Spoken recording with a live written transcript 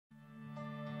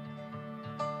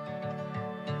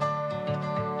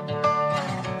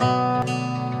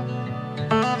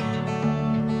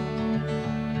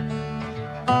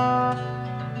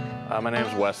My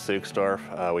name's Wes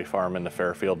Suchsdorf. We farm in the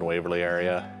Fairfield and Waverly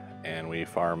area, and we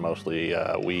farm mostly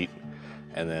wheat,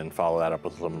 and then follow that up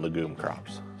with some legume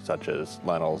crops, such as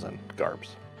lentils and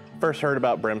garbs. First heard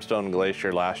about Brimstone and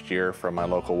Glacier last year from my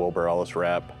local Wilbur-Ellis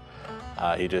rep.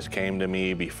 He just came to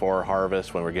me before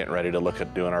harvest when we're getting ready to look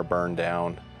at doing our burn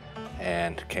down,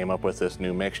 and came up with this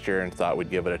new mixture and thought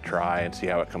we'd give it a try and see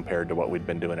how it compared to what we'd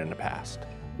been doing in the past.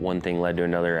 One thing led to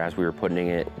another as we were putting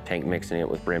it, tank mixing it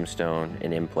with Brimstone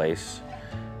and in place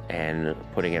and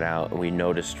putting it out. And we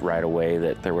noticed right away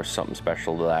that there was something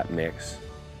special to that mix.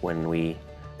 When we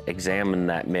examined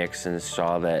that mix and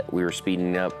saw that we were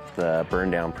speeding up the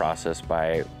burn down process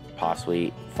by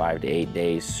possibly 5 to 8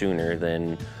 days sooner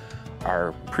than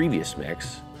our previous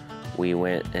mix, we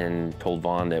went and told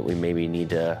Vaughn that we maybe need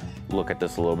to look at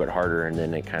this a little bit harder, and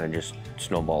then it kind of just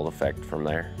snowballed effect from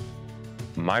there.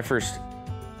 My first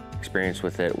experience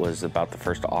with it was about the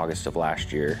 1st of August of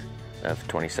last year, of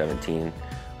 2017,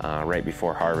 right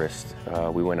before harvest.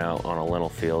 We went out on a lentil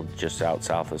field just out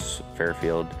south of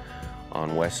Fairfield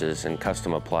on Wes's and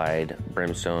custom applied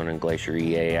Brimstone and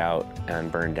GLACIER-EA out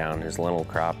and burned down his lentil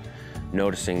crop,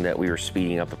 noticing that we were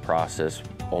speeding up the process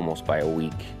almost by a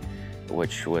week,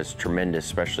 which was tremendous,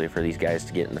 especially for these guys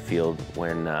to get in the field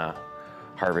when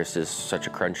harvest is such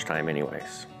a crunch time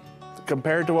anyways.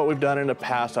 Compared to what we've done in the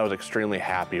past, I was extremely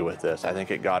happy with this. I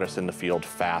think it got us in the field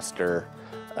faster.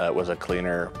 It was a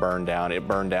cleaner burn down. It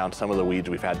burned down some of the weeds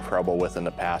we've had trouble with in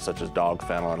the past, such as dog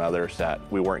fennel and others, that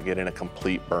we weren't getting a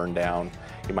complete burn down.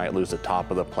 You might lose the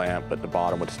top of the plant, but the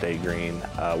bottom would stay green.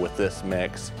 With this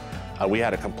mix, we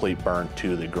had a complete burn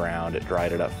to the ground. It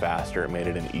dried it up faster. It made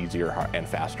it an easier and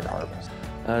faster harvest.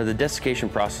 The desiccation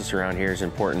process around here is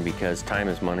important because time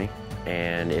is money.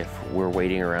 And if we're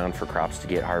waiting around for crops to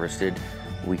get harvested,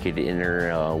 we could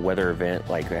enter a weather event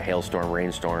like a hailstorm,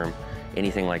 rainstorm,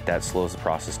 anything like that slows the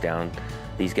process down.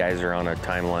 These guys are on a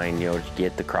timeline, to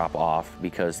get the crop off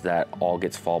because that all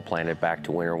gets fall planted back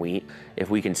to winter wheat. If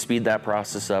we can speed that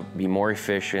process up, be more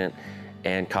efficient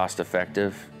and cost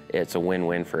effective, it's a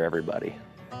win-win for everybody.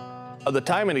 The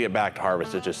timing to get back to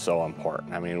harvest is just so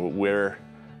important. I mean,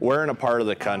 we're in a part of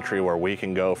the country where we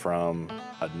can go from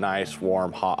a nice,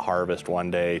 warm, hot harvest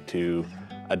one day to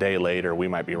a day later, we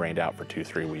might be rained out for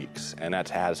 2-3 weeks. And that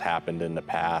has happened in the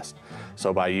past.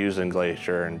 So by using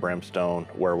Glacier and Brimstone,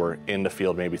 where we're in the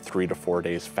field maybe 3 to 4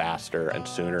 days faster and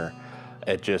sooner,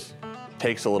 it just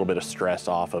takes a little bit of stress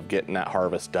off of getting that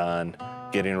harvest done,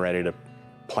 getting ready to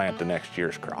plant the next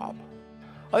year's crop.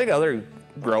 I think other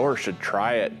growers should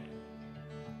try it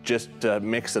just to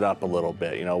mix it up a little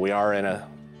bit. We are in an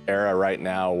era right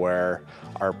now where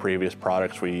our previous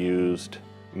products we used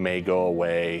may go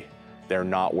away. They're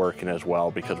not working as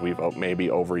well because we've maybe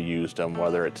overused them,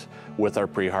 whether it's with our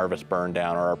pre-harvest burn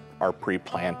down or our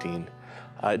pre-planting.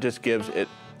 It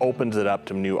opens it up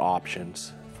to new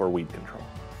options for weed control.